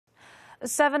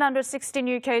760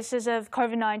 new cases of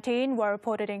COVID-19 were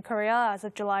reported in Korea as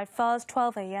of July 1st,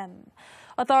 12 a.m.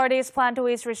 Authorities plan to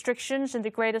ease restrictions in the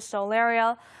Greater Seoul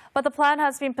area, but the plan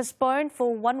has been postponed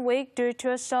for 1 week due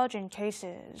to a surge in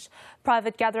cases.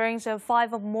 Private gatherings of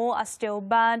 5 or more are still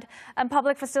banned, and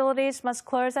public facilities must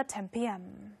close at 10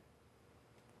 p.m.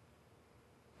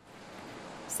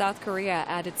 South Korea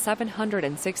added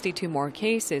 762 more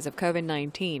cases of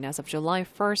COVID-19 as of July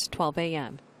 1st, 12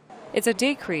 a.m. It's a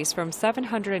decrease from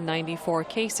 794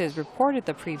 cases reported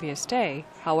the previous day.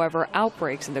 However,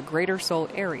 outbreaks in the Greater Seoul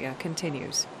area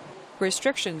continues.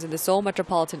 Restrictions in the Seoul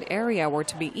metropolitan area were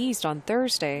to be eased on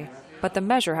Thursday, but the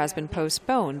measure has been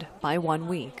postponed by 1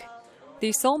 week.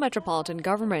 The Seoul metropolitan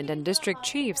government and district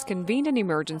chiefs convened an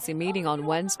emergency meeting on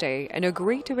Wednesday and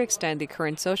agreed to extend the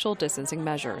current social distancing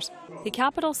measures. The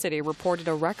capital city reported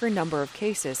a record number of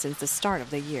cases since the start of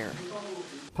the year.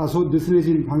 다소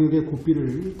느슨해진 방역의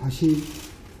고삐를 다시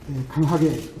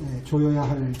강하게 조여야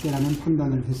할 때라는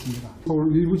판단을 했습니다.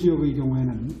 서울 일부 지역의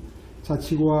경우에는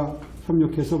자치구와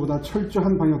협력해서 보다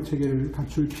철저한 방역 체계를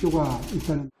갖출 필요가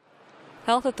있다는.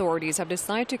 Health authorities have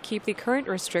decided to keep the current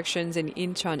restrictions in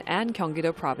Incheon and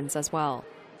Gyeonggi-do province as well.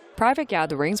 Private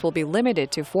gatherings will be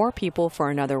limited to 4 people for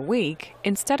another week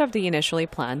instead of the initially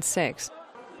planned 6.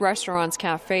 Restaurants,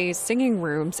 cafes, singing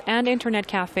rooms, and internet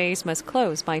cafes must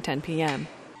close by 10 p.m.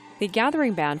 The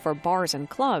gathering ban for bars and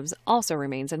clubs also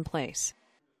remains in place.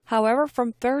 However,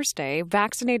 from Thursday,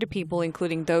 vaccinated people,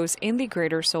 including those in the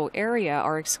Greater Seoul area,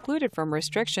 are excluded from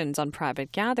restrictions on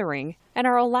private gathering and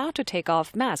are allowed to take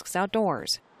off masks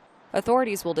outdoors.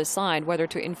 Authorities will decide whether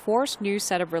to enforce new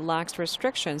set of relaxed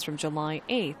restrictions from July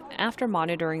 8th after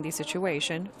monitoring the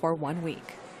situation for 1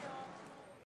 week.